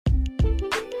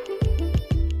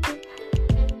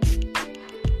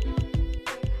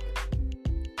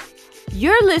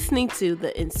You're listening to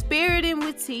the Inspirited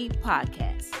with T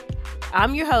podcast.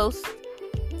 I'm your host,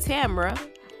 Tamara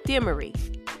Demery.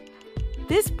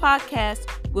 This podcast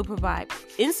will provide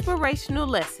inspirational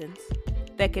lessons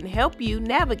that can help you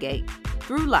navigate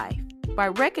through life by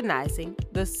recognizing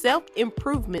the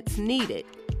self-improvements needed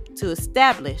to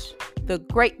establish the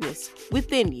greatness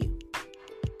within you.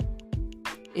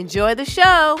 Enjoy the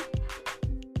show.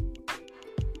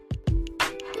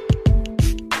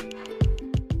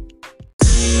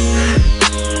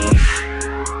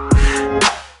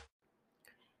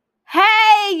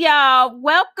 Hey, y'all.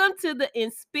 Welcome to the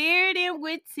Inspirited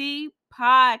with T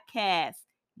podcast.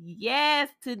 Yes,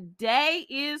 today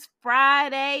is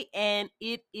Friday and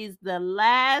it is the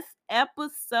last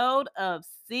episode of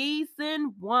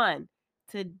season 1.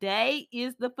 Today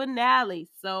is the finale.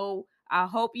 So I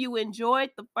hope you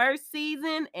enjoyed the first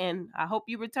season and I hope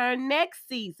you return next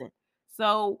season.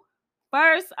 So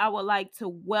first, I would like to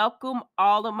welcome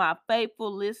all of my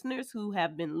faithful listeners who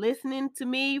have been listening to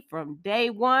me from day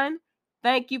one.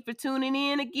 Thank you for tuning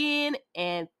in again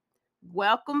and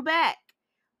welcome back.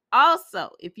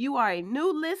 Also, if you are a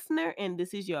new listener and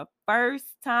this is your first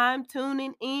time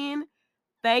tuning in,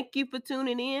 thank you for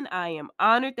tuning in. I am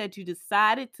honored that you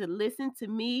decided to listen to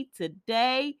me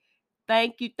today.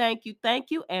 Thank you,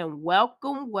 and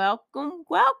welcome.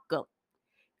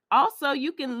 Also,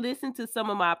 you can listen to some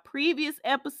of my previous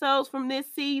episodes from this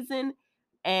season,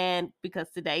 and because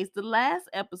today's the last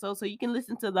episode, so you can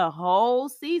listen to the whole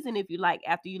season if you like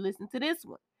after you listen to this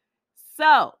one.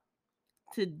 So,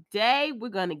 today we're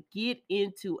going to get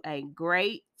into a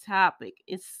great topic.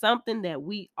 It's something that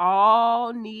we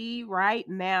all need right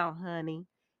now, honey,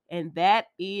 and that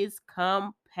is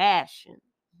compassion.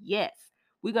 Yes,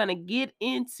 we're going to get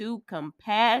into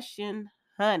compassion,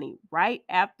 honey, right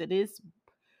after this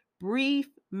brief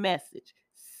message.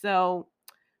 So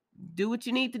do what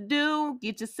you need to do.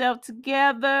 Get yourself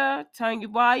together. Turn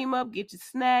your volume up. Get your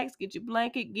snacks. Get your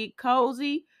blanket. Get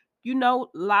cozy.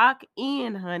 Lock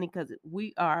in, honey, because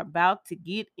we are about to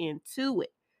get into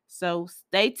it. So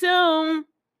stay tuned.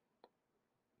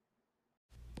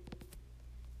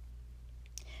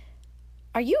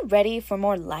 Are you ready for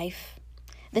more life?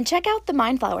 Then check out the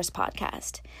Mindflowers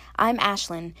podcast. I'm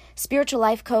Ashlyn, spiritual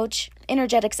life coach,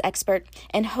 energetics expert,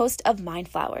 and host of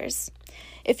Mindflowers.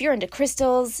 If you're into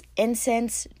crystals,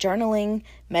 incense, journaling,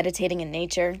 meditating in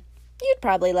nature, you'd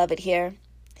probably love it here.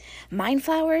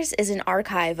 Mindflowers is an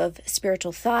archive of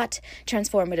spiritual thought,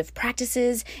 transformative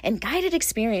practices, and guided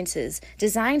experiences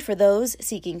designed for those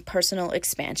seeking personal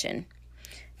expansion.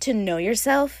 To know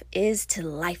yourself is to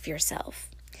life yourself.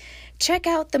 Check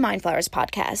out the Mindflowers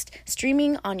podcast,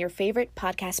 streaming on your favorite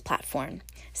podcast platform.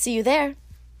 See you there.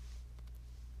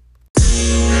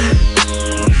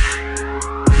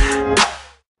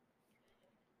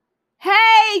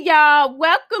 Hey, y'all.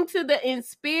 Welcome to the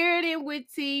Inspirited with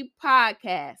T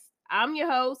podcast. I'm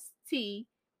your host, T,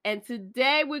 and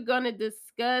today we're going to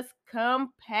discuss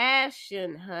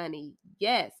compassion, honey.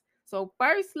 Yes. So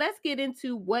first, let's get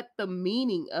into what the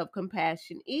meaning of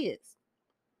compassion is.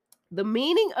 The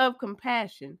meaning of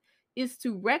compassion is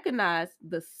to recognize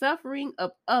the suffering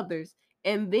of others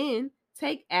and then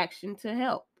take action to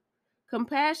help.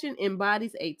 Compassion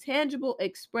embodies a tangible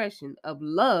expression of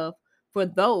love for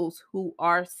those who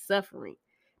are suffering.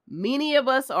 Many of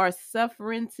us are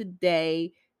suffering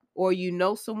today, or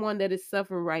someone that is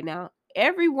suffering right now.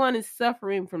 Everyone is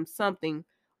suffering from something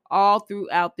all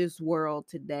throughout this world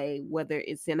today, whether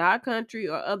it's in our country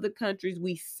or other countries.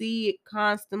 We see it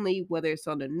constantly, whether it's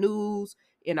on the news,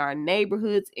 in our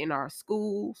neighborhoods, in our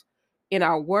schools, in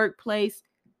our workplace.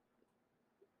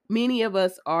 Many of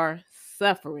us are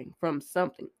suffering from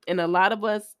something, and a lot of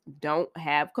us don't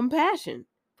have compassion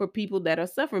for people that are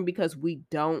suffering because we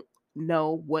don't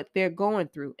know what they're going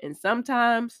through. And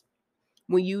sometimes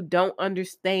when you don't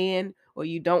understand or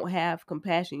you don't have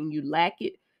compassion and you lack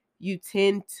it, you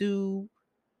tend to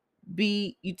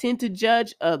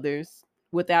judge others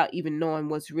without even knowing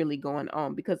what's really going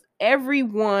on, because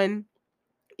everyone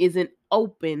isn't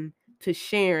open to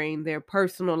sharing their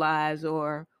personal lives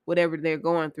or whatever they're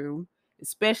going through,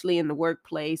 especially in the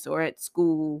workplace or at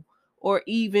school or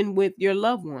even with your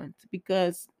loved ones,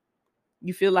 because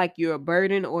you feel like you're a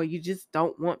burden, or you just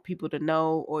don't want people to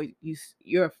know, or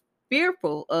you're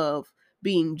fearful of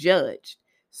being judged.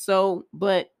 So,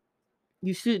 but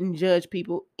you shouldn't judge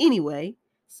people anyway.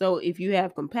 So if you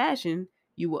have compassion,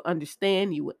 you will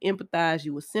understand, you will empathize,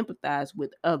 you will sympathize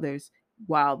with others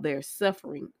while they're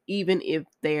suffering, even if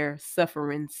they're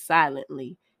suffering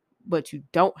silently. But you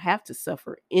don't have to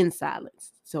suffer in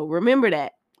silence. So remember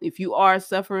that. If you are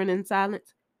suffering in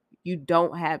silence, you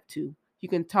don't have to. You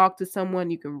can talk to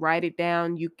someone, you can write it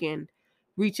down, you can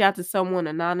reach out to someone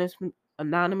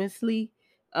anonymously,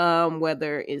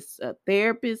 whether it's a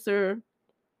therapist or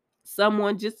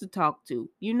someone just to talk to.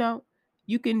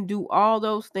 You can do all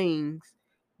those things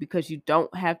because you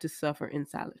don't have to suffer in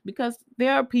silence. Because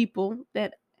there are people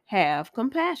that have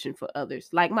compassion for others,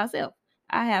 like myself.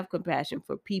 I have compassion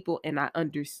for people and I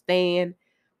understand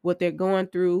what they're going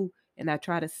through, and I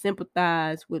try to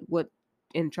sympathize with what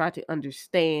and try to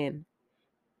understand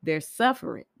their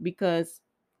suffering, because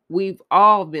we've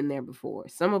all been there before.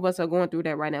 Some of us are going through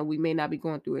that right now. We may not be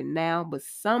going through it now, but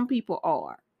some people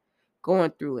are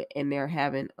going through it and they're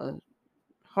having a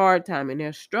hard time and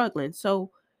they're struggling.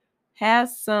 So have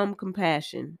some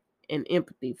compassion and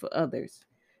empathy for others,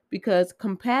 because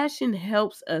compassion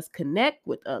helps us connect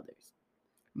with others,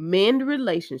 mend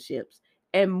relationships,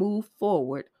 and move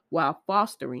forward while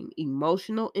fostering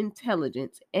emotional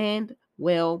intelligence and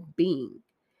well-being.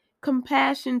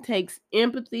 Compassion takes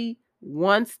empathy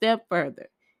one step further.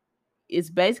 It's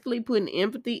basically putting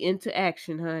empathy into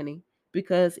action, honey,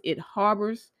 because it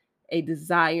harbors a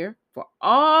desire for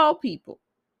all people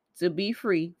to be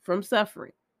free from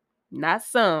suffering. Not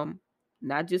some,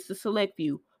 not just a select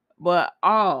few, but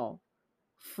all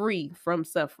free from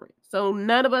suffering. So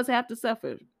none of us have to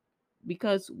suffer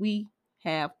because we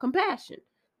have compassion.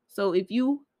 So if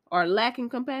you are lacking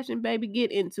compassion, baby,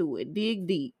 get into it. Dig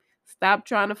deep. Stop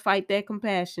trying to fight that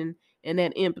compassion and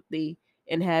that empathy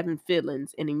and having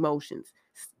feelings and emotions.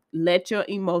 Let your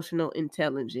emotional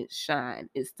intelligence shine.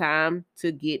 It's time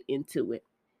to get into it.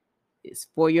 It's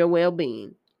for your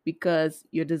well-being, because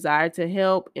your desire to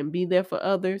help and be there for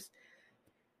others,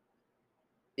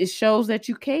 it shows that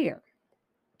you care.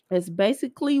 It's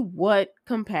basically what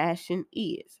compassion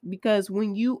is. Because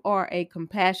when you are a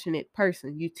compassionate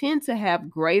person, you tend to have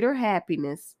greater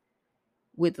happiness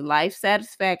with life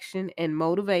satisfaction and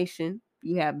motivation.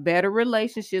 You have better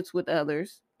relationships with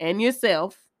others and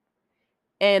yourself,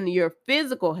 and your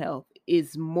physical health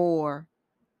is more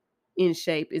in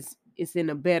shape. It's in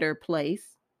a better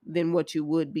place than what you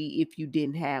would be if you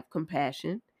didn't have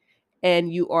compassion,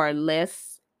 and you are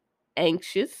less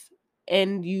anxious,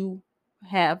 and you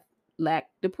have lack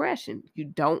depression. You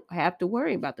don't have to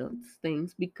worry about those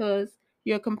things because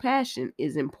your compassion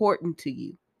is important to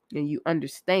you, and you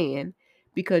understand,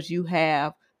 because you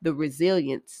have the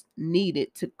resilience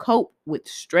needed to cope with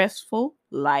stressful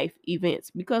life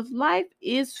events, because life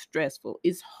is stressful.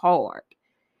 It's hard.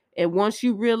 And once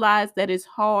you realize that it's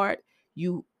hard,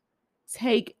 you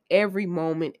take every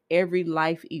moment, every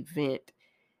life event,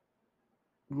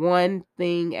 one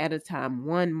thing at a time,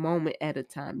 one moment at a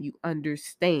time. You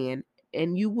understand,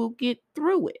 and you will get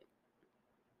through it.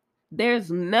 There's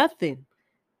nothing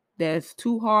that's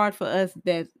too hard for us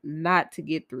that's not to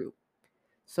get through.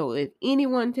 So if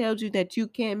anyone tells you that you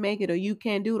can't make it or you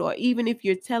can't do it, or even if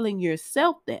you're telling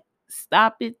yourself that,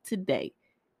 stop it today,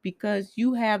 because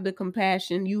you have the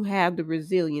compassion, you have the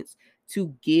resilience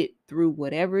to get through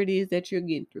whatever it is that you're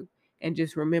getting through. And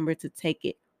just remember to take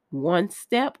it one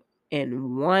step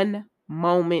and one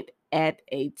moment at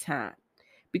a time,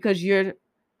 because you're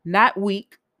not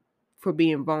weak for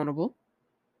being vulnerable,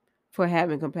 for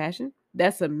having compassion.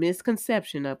 That's a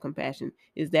misconception of compassion,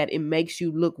 is that it makes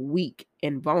you look weak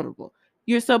and vulnerable.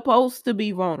 You're supposed to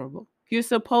be vulnerable. You're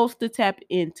supposed to tap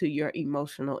into your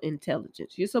emotional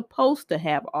intelligence. You're supposed to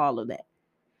have all of that.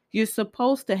 You're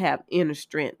supposed to have inner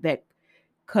strength that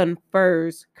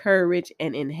confers courage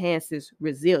and enhances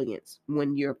resilience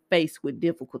when you're faced with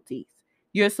difficulties.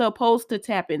 You're supposed to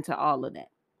tap into all of that.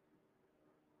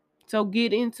 So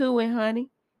get into it, honey.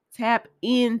 Tap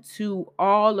into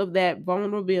all of that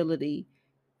vulnerability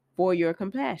for your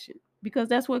compassion, because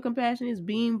that's what compassion is,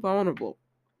 being vulnerable.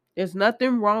 There's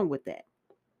nothing wrong with that.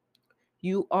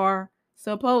 You are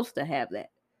supposed to have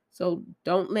that. So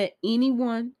don't let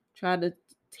anyone try to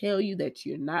tell you that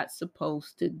you're not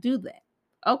supposed to do that.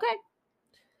 Okay?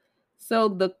 So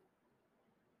the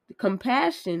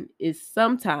compassion is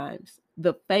sometimes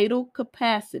the fatal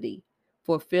capacity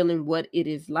for feeling what it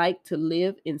is like to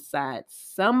live inside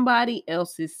somebody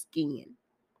else's skin.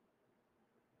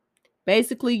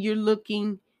 Basically, you're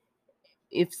looking,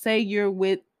 if say you're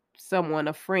with someone,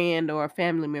 a friend or a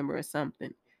family member or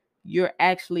something, you're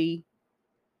actually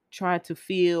trying to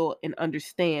feel and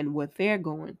understand what they're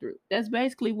going through. That's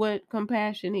basically what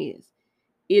compassion is.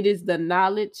 It is the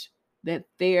knowledge that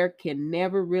there can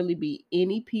never really be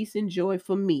any peace and joy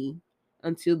for me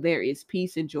until there is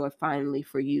peace and joy finally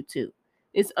for you too.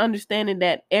 It's understanding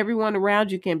that everyone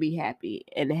around you can be happy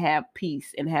and have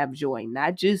peace and have joy,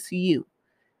 not just you.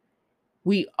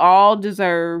 We all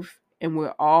deserve and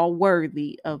we're all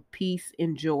worthy of peace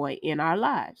and joy in our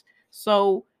lives.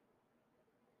 So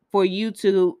for you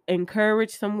to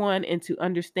encourage someone and to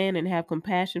understand and have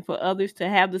compassion for others to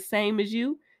have the same as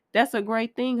you, that's a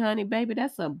great thing, honey, baby.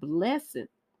 That's a blessing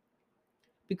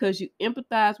because you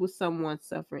empathize with someone's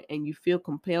suffering and you feel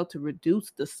compelled to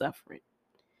reduce the suffering.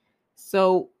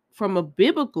 So, from a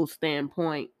biblical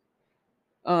standpoint,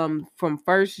 from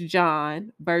 1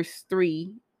 John, verse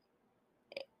 3,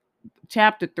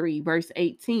 chapter 3, verse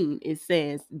 18, it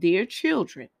says, "Dear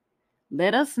children,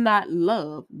 let us not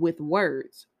love with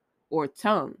words or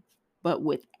tongue, but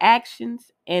with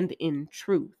actions and in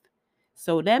truth."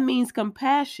 So that means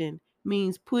compassion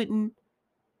means putting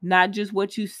not just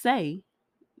what you say,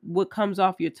 what comes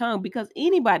off your tongue, because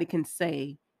anybody can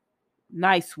say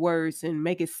nice words and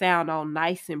make it sound all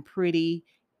nice and pretty,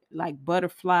 like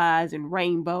butterflies and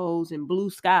rainbows and blue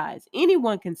skies.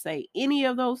 Anyone can say any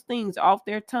of those things off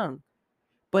their tongue,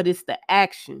 but it's the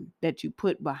action that you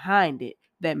put behind it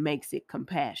that makes it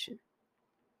compassion.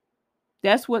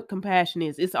 That's what compassion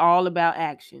is. It's all about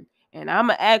action. And I'm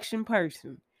an action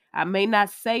person. I may not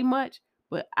say much,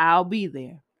 but I'll be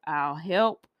there. I'll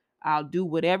help. I'll do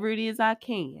whatever it is I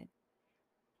can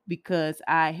because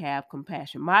I have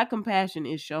compassion. My compassion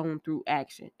is shown through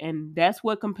action. And that's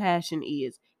what compassion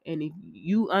is. And if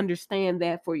you understand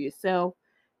that for yourself,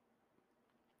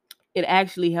 it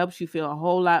actually helps you feel a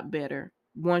whole lot better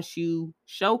once you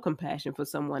show compassion for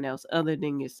someone else other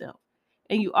than yourself.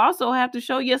 And you also have to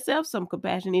show yourself some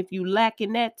compassion if you lack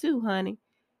in that too, honey.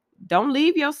 Don't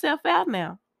leave yourself out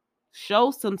now.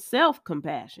 Show some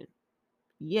self-compassion.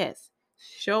 Yes,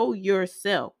 show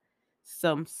yourself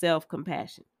some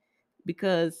self-compassion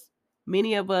because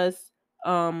many of us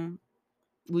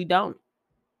we don't.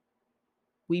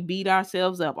 We beat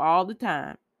ourselves up all the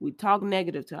time. We talk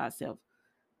negative to ourselves.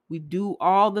 We do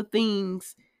all the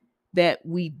things that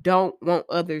we don't want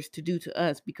others to do to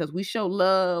us because we show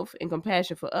love and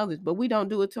compassion for others, but we don't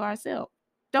do it to ourselves.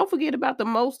 Don't forget about the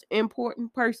most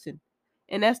important person,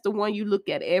 and that's the one you look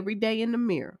at every day in the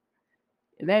mirror,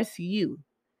 and that's you.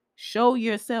 Show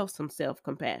yourself some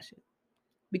self-compassion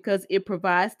because it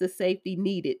provides the safety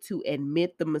needed to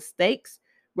admit the mistakes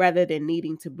rather than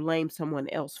needing to blame someone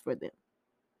else for them.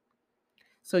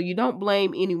 So you don't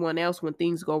blame anyone else when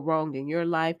things go wrong in your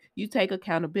life. You take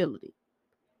accountability.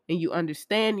 And you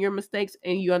understand your mistakes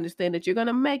and you understand that you're going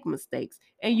to make mistakes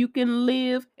and you can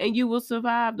live and you will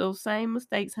survive those same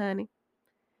mistakes, honey.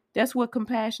 That's what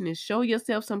compassion is. Show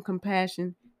yourself some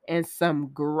compassion and some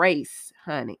grace,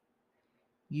 honey.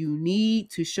 You need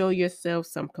to show yourself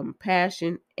some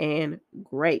compassion and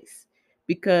grace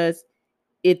because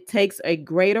it takes a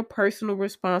greater personal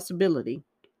responsibility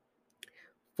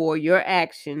for your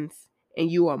actions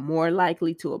and you are more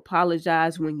likely to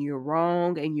apologize when you're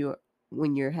wrong and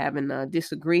when you're having a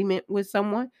disagreement with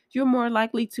someone. You're more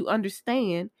likely to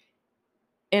understand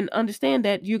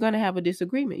that you're going to have a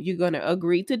disagreement. You're going to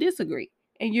agree to disagree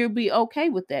and you'll be okay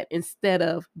with that instead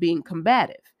of being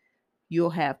combative. You'll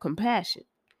have compassion.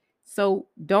 So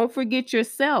don't forget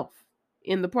yourself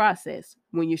in the process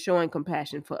when you're showing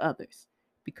compassion for others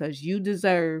because you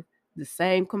deserve the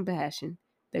same compassion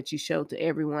that you show to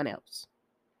everyone else.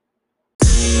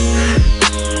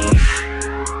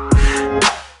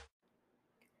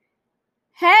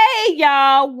 Hey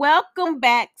y'all, welcome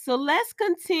back. So let's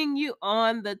continue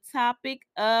on the topic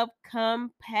of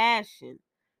compassion.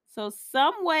 So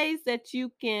some ways that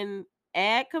you can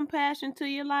add compassion to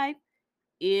your life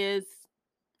is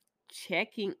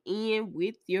checking in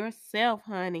with yourself,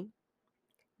 honey.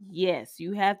 Yes,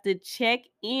 you have to check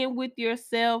in with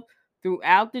yourself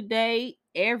throughout the day,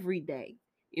 every day.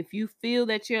 If you feel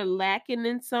that you're lacking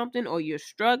in something or you're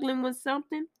struggling with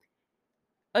something,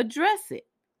 address it,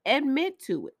 admit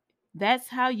to it. That's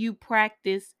how you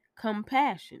practice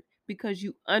compassion because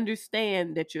you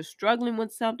understand that you're struggling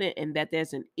with something and that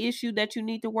there's an issue that you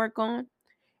need to work on.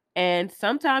 And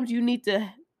sometimes you need to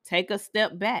take a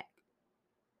step back.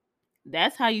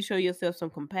 That's how you show yourself some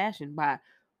compassion, by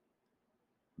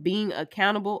being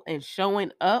accountable and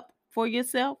showing up for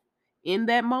yourself in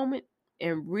that moment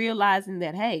and realizing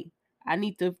that, hey, I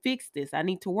need to fix this. I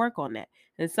need to work on that.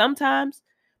 And sometimes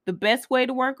the best way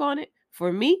to work on it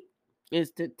for me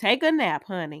is to take a nap,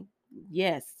 honey.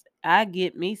 Yes, I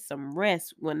get me some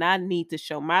rest when I need to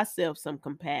show myself some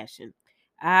compassion.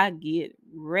 I get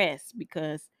rest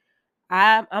because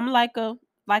I'm like a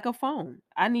phone.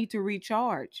 I need to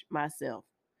recharge myself.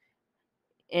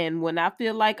 And when I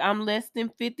feel like I'm less than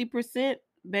 50%,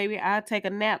 baby, I take a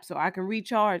nap so I can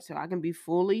recharge, so I can be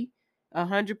fully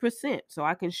 100%, so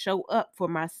I can show up for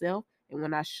myself. And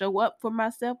when I show up for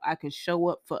myself, I can show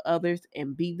up for others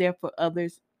and be there for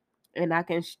others. And I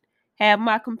can have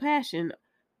my compassion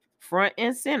front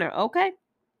and center, okay?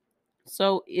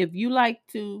 So if you like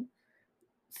to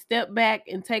step back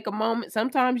and take a moment,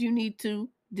 sometimes you need to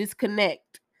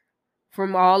disconnect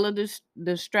from all of the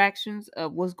distractions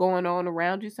of what's going on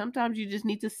around you. Sometimes you just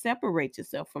need to separate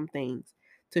yourself from things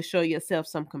to show yourself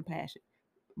some compassion.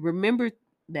 Remember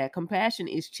that compassion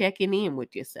is checking in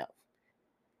with yourself.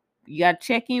 You got to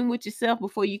check in with yourself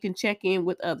before you can check in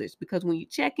with others, because when you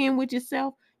check in with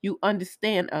yourself, you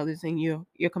understand others, and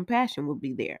your compassion will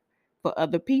be there for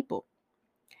other people.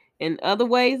 And other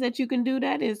ways that you can do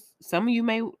that is, some of you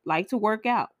may like to work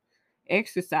out,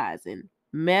 exercising,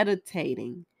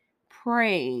 meditating,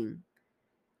 praying,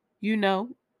 you know,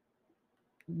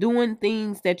 doing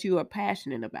things that you are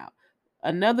passionate about.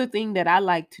 Another thing that I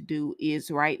like to do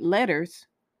is write letters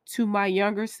to my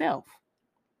younger self.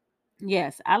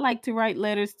 Yes, I like to write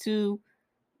letters to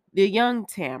the young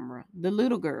Tamara, the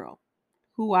little girl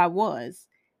who I was,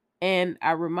 and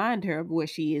I remind her of where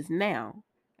she is now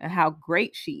and how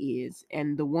great she is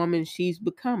and the woman she's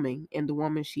becoming and the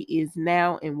woman she is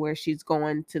now and where she's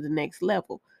going to the next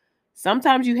level.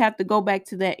 Sometimes you have to go back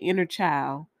to that inner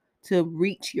child to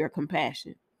reach your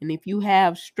compassion. And if you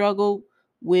have struggled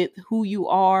with who you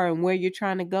are and where you're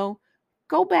trying to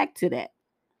go back to that.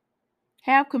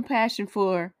 Have compassion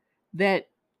for that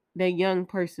young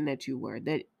person that you were,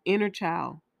 that inner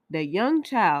child, that young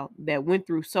child that went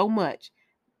through so much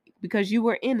because you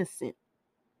were innocent.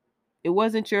 It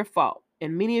wasn't your fault.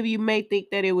 And many of you may think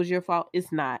that it was your fault.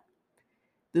 It's not.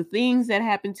 The things that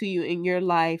happened to you in your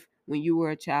life when you were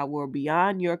a child were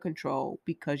beyond your control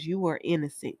because you were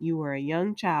innocent. You were a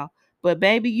young child. But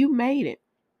baby, you made it.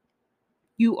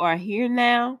 You are here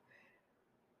now.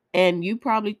 And you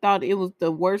probably thought it was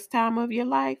the worst time of your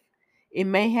life. It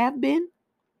may have been,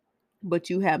 but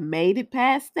you have made it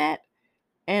past that.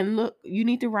 And look, you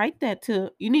need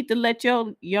to you need to let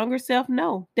your younger self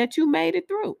know that you made it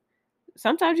through.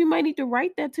 Sometimes you might need to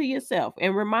write that to yourself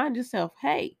and remind yourself,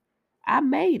 hey, I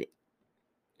made it.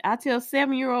 I tell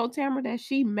 7-year-old Tamara that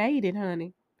she made it,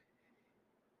 honey.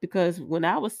 Because when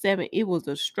I was 7, it was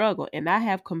a struggle. And I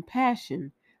have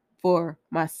compassion for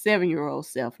my 7-year-old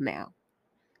self now.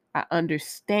 I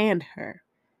understand her.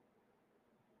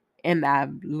 And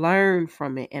I've learned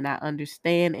from it, and I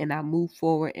understand, and I move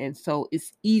forward. And so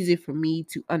it's easy for me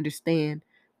to understand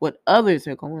what others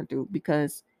are going through,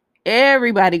 because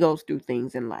everybody goes through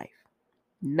things in life.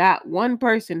 Not one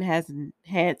person has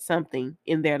had something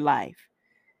in their life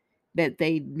that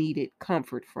they needed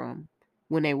comfort from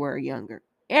when they were younger.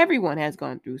 Everyone has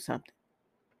gone through something.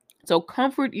 So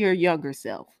comfort your younger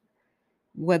self.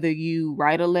 Whether you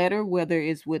write a letter, whether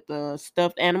it's with a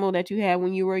stuffed animal that you had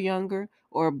when you were younger,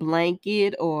 or a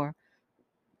blanket, or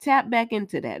tap back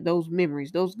into those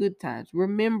memories, those good times.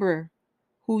 Remember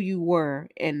who you were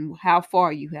and how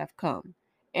far you have come.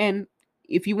 And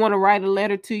if you want to write a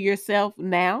letter to yourself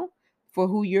now for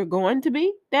who you're going to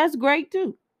be, that's great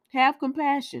too. Have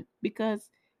compassion, because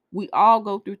we all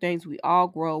go through things, we all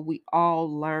grow, we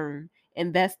all learn,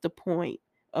 and that's the point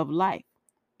of life,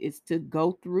 is to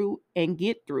go through and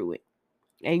get through it.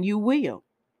 And you will.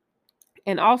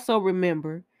 And also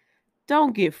remember,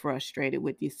 don't get frustrated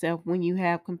with yourself when you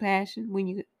have compassion, when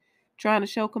you're trying to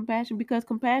show compassion, because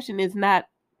compassion is not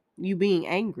you being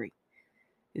angry.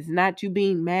 It's not you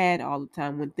being mad all the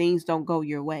time when things don't go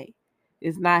your way.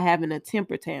 It's not having a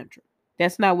temper tantrum.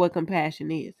 That's not what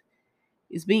compassion is.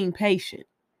 It's being patient.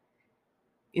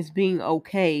 It's being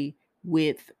okay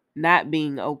with not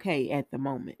being okay at the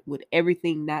moment, with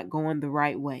everything not going the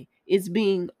right way. It's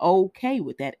being okay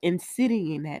with that and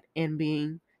sitting in that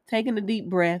and taking a deep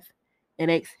breath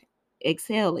and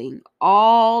exhaling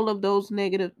all of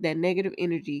that negative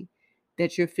energy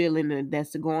that you're feeling and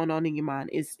that's going on in your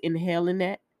mind. It's inhaling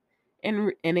that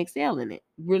and exhaling it,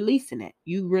 releasing it.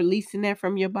 You releasing that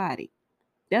from your body.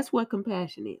 That's what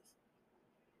compassion is.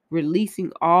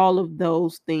 Releasing all of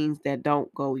those things that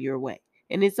don't go your way.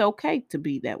 And it's okay to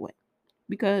be that way,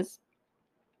 because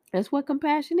that's what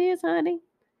compassion is, honey.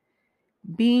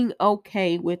 Being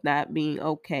okay with not being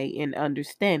okay and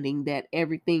understanding that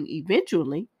everything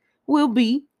eventually will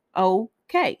be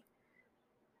okay.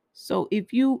 So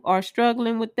if you are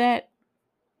struggling with that,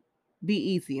 be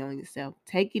easy on yourself.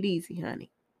 Take it easy,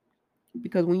 honey.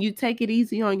 Because when you take it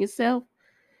easy on yourself,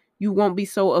 you won't be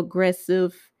so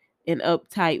aggressive and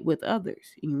uptight with others.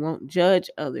 You won't judge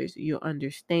others. You'll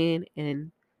understand.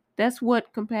 And that's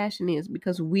what compassion is,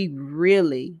 because we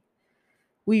really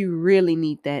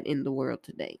need that in the world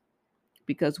today,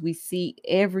 because we see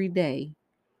every day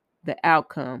the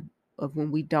outcome of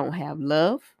when we don't have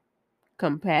love,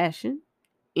 compassion,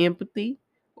 empathy,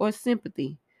 or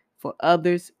sympathy for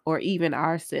others or even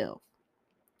ourselves.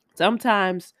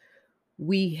 Sometimes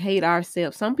we hate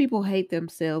ourselves. Some people hate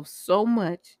themselves so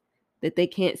much that they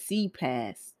can't see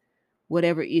past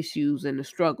whatever issues and the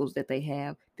struggles that they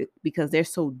have because they're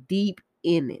so deep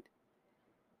in it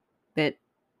that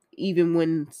even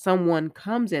when someone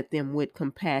comes at them with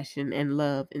compassion and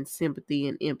love and sympathy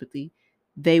and empathy,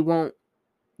 they'll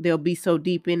be so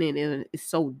deep in it and it's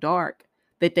so dark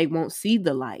that they won't see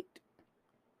the light.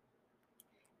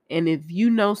 And if you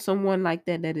know someone like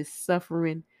that is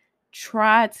suffering,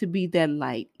 try to be that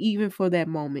light, even for that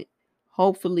moment,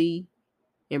 hopefully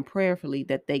and prayerfully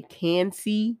that they can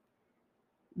see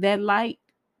that light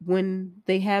when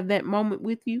they have that moment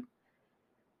with you.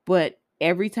 But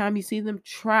every time you see them,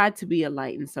 try to be a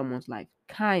light in someone's life.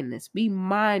 Kindness. Be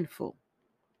mindful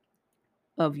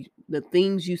of the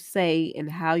things you say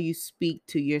and how you speak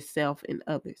to yourself and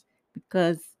others,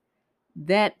 because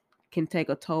that can take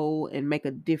a toll and make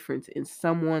a difference in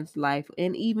someone's life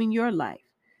and even your life.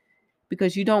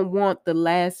 Because you don't want the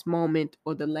last moment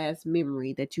or the last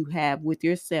memory that you have with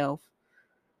yourself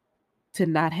to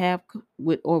not have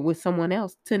with someone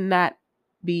else to not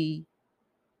be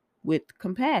with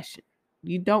compassion.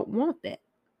 You don't want that.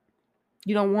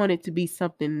 You don't want it to be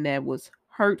something that was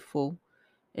hurtful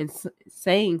and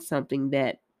saying something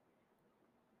that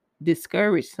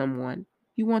discouraged someone.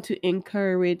 You want to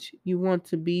encourage, you want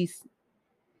to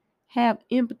have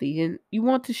empathy, and you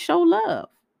want to show love.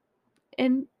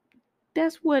 And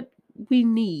that's what we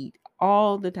need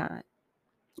all the time.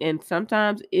 And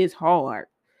sometimes it's hard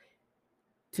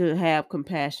to have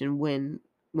compassion when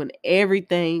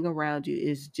everything around you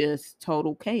is just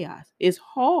total chaos. It's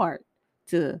hard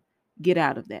to get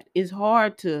out of that. It's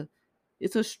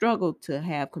a struggle to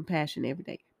have compassion every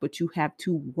day, but you have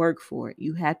to work for it.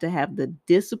 You have to have the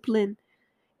discipline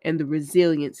and the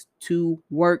resilience to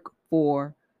work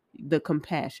for the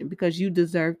compassion, because you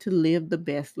deserve to live the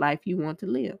best life you want to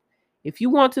live. If you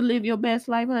want to live your best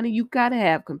life, honey, you got to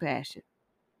have compassion,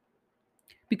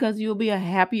 because you'll be a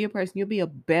happier person. You'll be a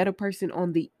better person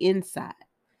on the inside,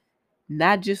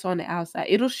 not just on the outside.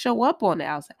 It'll show up on the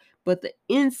outside, but the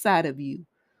inside of you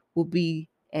will be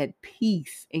at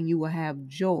peace and you will have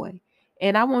joy.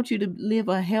 And I want you to live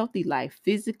a healthy life,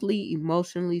 physically,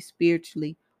 emotionally,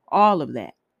 spiritually, all of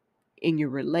that in your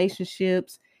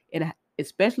relationships, and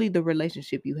especially the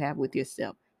relationship you have with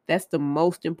yourself. That's the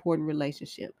most important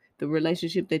relationship. The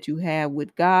relationship that you have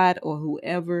with God or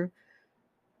whoever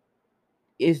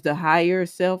is the higher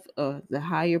self, the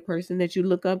higher person that you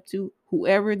look up to,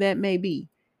 whoever that may be.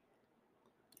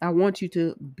 I want you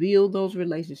to build those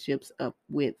relationships up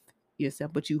with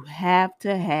yourself, but you have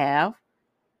to have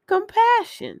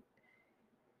compassion.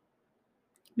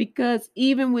 Because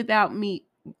even without me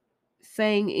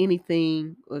saying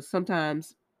anything, or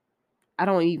sometimes I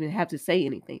don't even have to say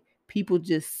anything, people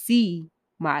just see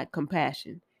my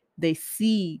compassion. They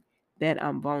see that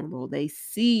I'm vulnerable. They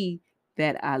see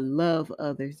that I love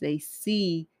others. They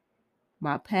see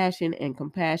my passion and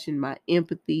compassion, my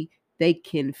empathy. They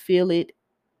can feel it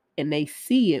and they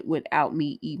see it without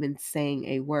me even saying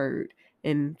a word.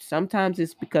 And sometimes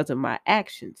it's because of my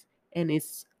actions, and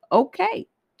it's okay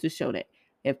to show that.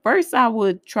 At first, I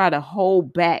would try to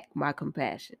hold back my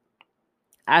compassion.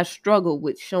 I struggled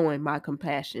with showing my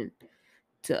compassion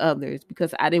to others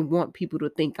because I didn't want people to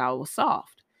think I was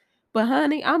soft. But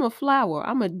honey, I'm a flower.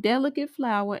 I'm a delicate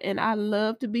flower, and I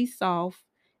love to be soft,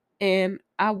 and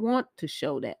I want to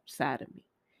show that side of me.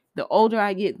 The older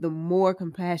I get, the more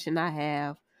compassion I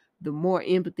have, the more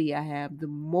empathy I have, the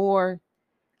more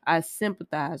I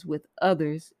sympathize with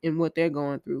others and what they're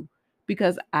going through,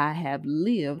 because I have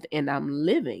lived and I'm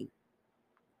living.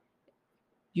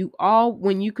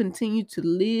 When you continue to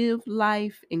live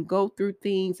life and go through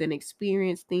things and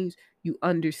experience things, you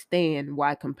understand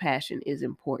why compassion is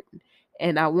important.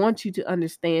 And I want you to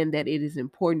understand that it is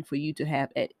important for you to have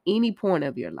at any point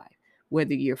of your life,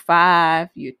 whether you're 5,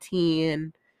 you're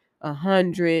 10,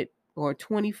 100, or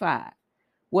 25,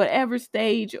 whatever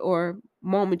stage or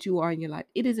moment you are in your life,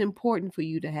 it is important for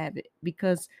you to have it,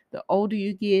 because the older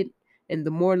you get and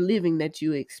the more living that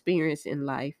you experience in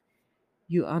life,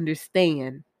 you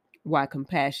understand why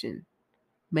compassion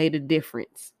made a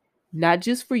difference, not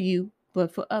just for you,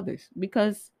 but for others.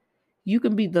 Because you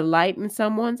can be the light in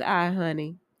someone's eye,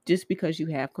 honey, just because you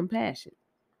have compassion.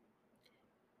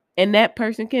 And that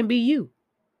person can be you.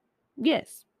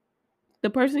 Yes, the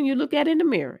person you look at in the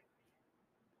mirror.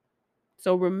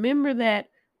 So remember that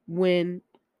when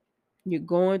you're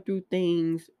going through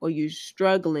things or you're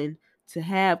struggling to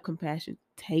have compassion,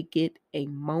 take it a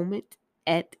moment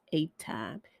at a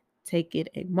time. Take it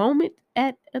a moment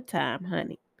at a time,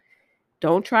 honey.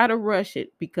 Don't try to rush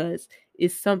it, because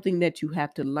it's something that you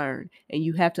have to learn, and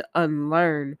you have to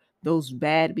unlearn those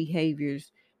bad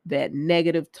behaviors, that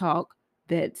negative talk,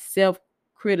 that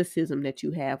self-criticism that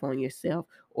you have on yourself,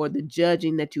 or the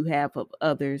judging that you have of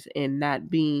others and not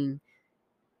being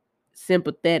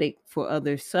sympathetic for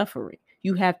others' suffering.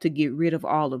 You have to get rid of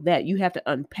all of that. You have to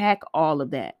unpack all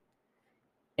of that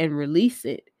and release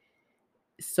it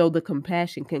so the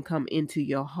compassion can come into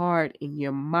your heart, in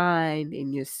your mind,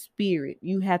 in your spirit.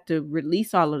 You have to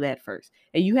release all of that first.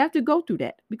 And you have to go through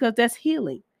that because that's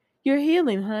healing. You're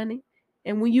healing, honey.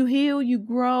 And when you heal, you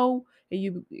grow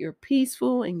and you're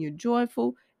peaceful and you're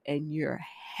joyful and you're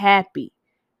happy.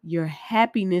 Your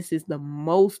happiness is the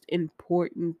most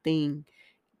important thing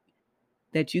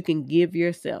that you can give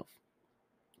yourself.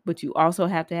 But you also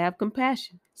have to have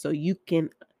compassion so you can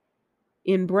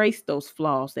embrace those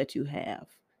flaws that you have.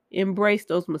 Embrace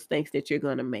those mistakes that you're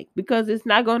going to make because it's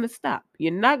not going to stop.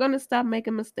 You're not going to stop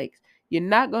making mistakes. You're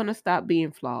not going to stop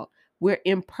being flawed. We're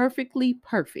imperfectly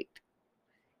perfect.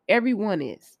 Everyone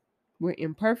is. We're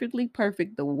imperfectly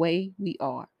perfect the way we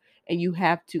are. And you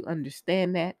have to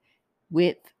understand that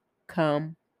with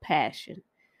compassion.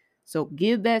 So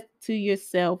give that to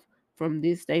yourself from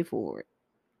this day forward.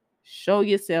 Show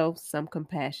yourself some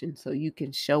compassion so you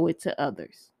can show it to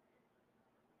others.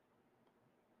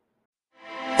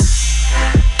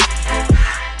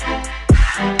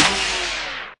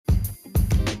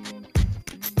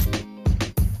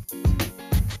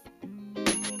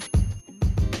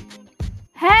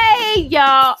 Hey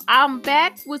y'all, I'm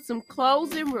back with some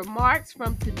closing remarks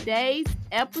from today's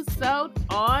episode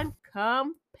on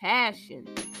compassion.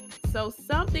 So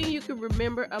something you can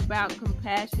remember about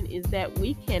compassion is that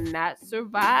we cannot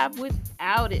survive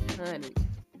without it, honey.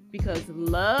 Because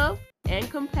love and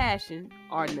compassion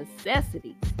are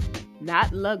necessities,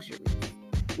 not luxuries.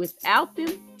 Without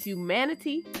them,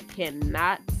 humanity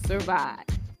cannot survive.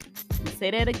 Let me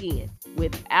say that again.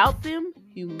 Without them,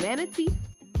 humanity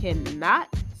cannot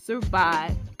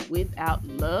survive without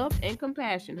love and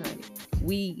compassion, honey.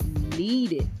 We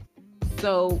need it.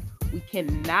 So we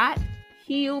cannot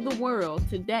heal the world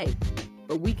today,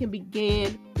 but we can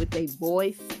begin with a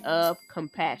voice of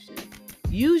compassion.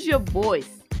 Use your voice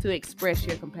to express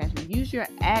your compassion. Use your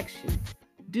actions.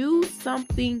 Do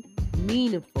something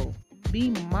meaningful.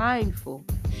 Be mindful.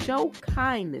 Show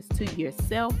kindness to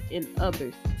yourself and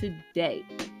others today.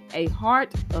 A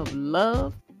heart of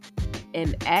love,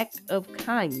 an act of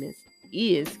kindness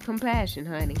is compassion,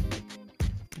 honey.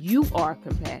 You are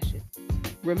compassion.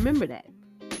 Remember that.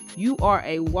 You are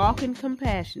a walking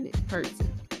compassionate person.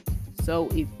 So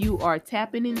if you are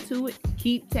tapping into it,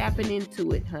 keep tapping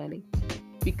into it, honey.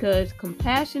 Because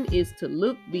compassion is to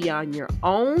look beyond your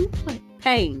own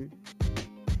pain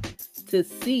to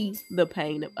see the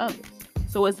pain of others.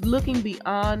 So it's looking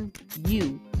beyond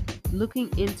you, looking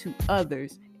into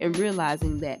others and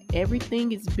realizing that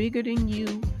everything is bigger than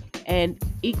you and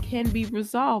it can be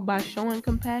resolved by showing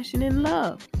compassion and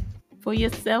love for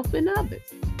yourself and others.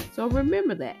 So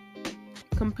remember that.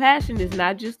 Compassion is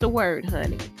not just a word,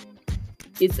 honey.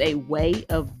 It's a way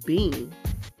of being.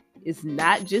 It's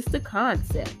not just a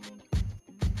concept.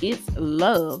 It's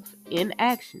love in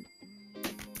action.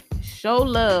 Show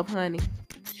love, honey.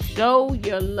 Show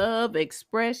your love.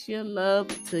 Express your love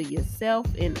to yourself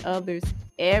and others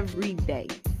every day.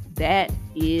 That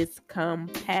is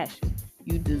compassion.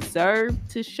 You deserve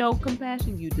to show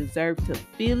compassion. You deserve to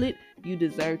feel it. You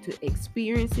deserve to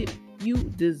experience it. You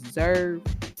deserve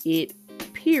it,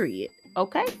 period.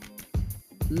 Okay?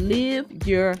 Live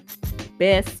your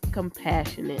best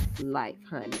compassionate life,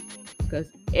 honey. Because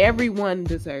everyone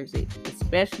deserves it,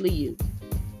 especially you.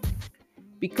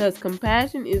 Because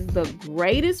compassion is the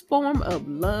greatest form of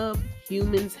love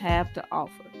humans have to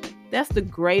offer. That's the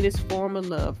greatest form of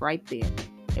love right there.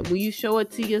 And when you show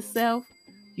it to yourself,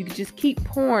 you can just keep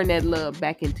pouring that love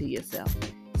back into yourself.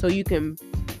 So you can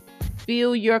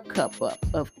fill your cup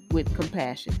up with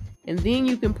compassion. And then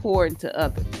you can pour into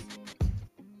others.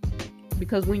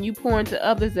 Because when you pour into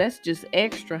others, that's just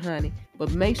extra, honey.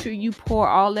 But make sure you pour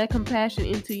all that compassion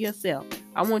into yourself.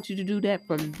 I want you to do that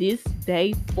from this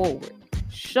day forward.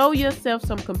 Show yourself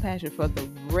some compassion for the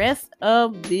rest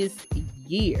of this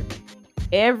year.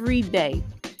 Every day,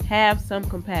 have some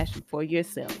compassion for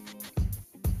yourself.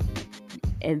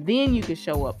 And then you can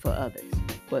show up for others.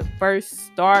 But first,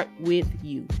 start with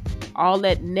you. All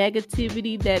that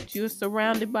negativity that you're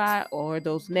surrounded by, or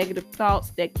those negative thoughts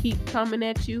that keep coming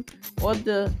at you, or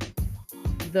the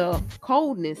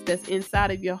coldness that's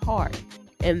inside of your heart,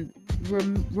 and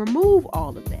remove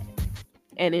all of that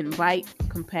and invite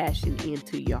compassion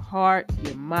into your heart,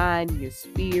 your mind, your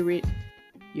spirit,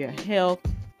 your health,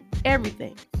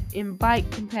 everything. Invite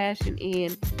compassion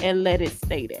in and let it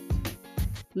stay there.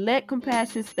 Let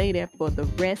compassion stay there for the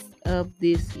rest of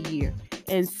this year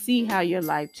and see how your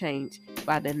life changed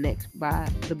by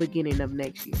the beginning of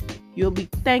next year. You'll be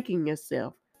thanking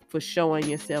yourself for showing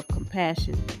yourself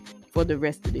compassion for the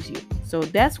rest of this year. So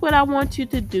that's what I want you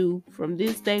to do from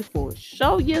this day forward.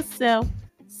 Show yourself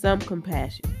some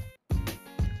compassion.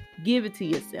 Give it to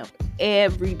yourself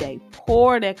every day.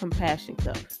 Pour that compassion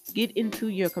cup. Get into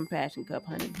your compassion cup,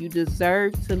 honey. You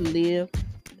deserve to live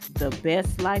the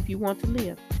best life you want to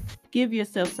live. Give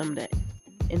yourself some of that.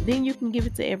 And then you can give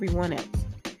it to everyone else.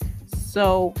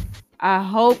 So I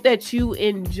hope that you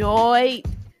enjoyed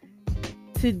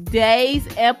today's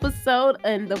episode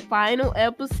and the final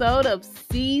episode of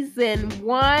season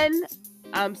 1.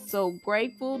 I'm so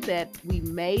grateful that we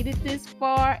made it this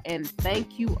far, and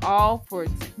thank you all for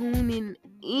tuning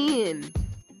in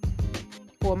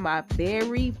for my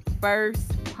very first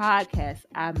podcast.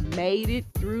 I made it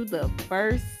through the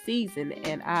first season,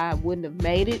 and I wouldn't have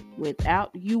made it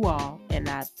without you all. And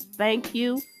I thank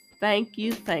you, thank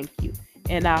you, thank you.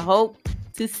 And I hope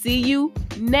to see you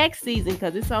next season,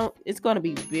 because it's going to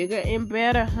be bigger and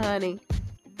better, honey.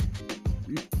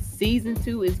 Season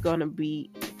 2 is going to be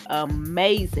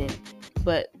amazing.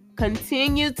 But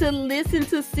continue to listen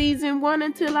to season 1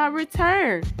 until I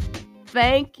return.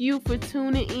 Thank you for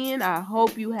tuning in. I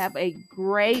hope you have a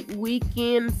great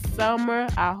weekend, summer.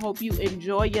 I hope you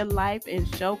enjoy your life and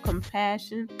show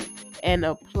compassion and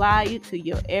apply it to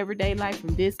your everyday life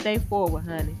from this day forward,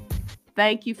 honey.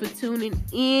 Thank you for tuning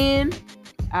in.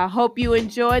 I hope you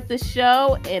enjoyed the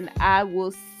show, and I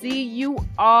will see you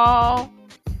all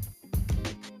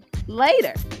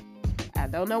later. I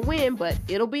don't know when, but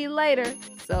it'll be later.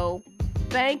 So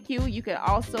thank you. You can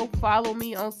also follow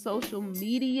me on social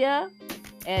media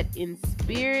at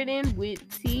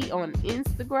inspiriting_with_T on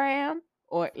Instagram,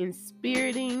 or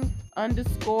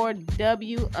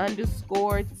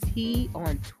inspiriting_W_T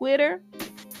on Twitter.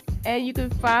 And you can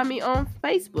find me on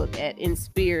Facebook at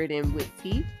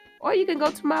inspiriting_with_T, or you can go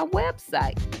to my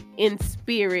website,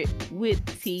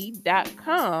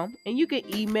 inspiritwitht.com, and you can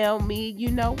email me.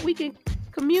 We can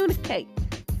communicate.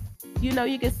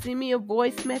 You can send me a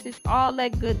voice message, all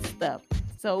that good stuff.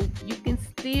 So you can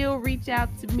still reach out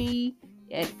to me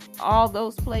at all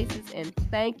those places. And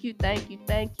thank you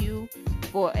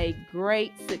for a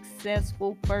great,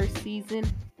 successful first season.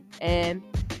 And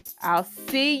I'll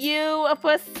see you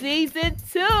for season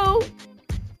 2.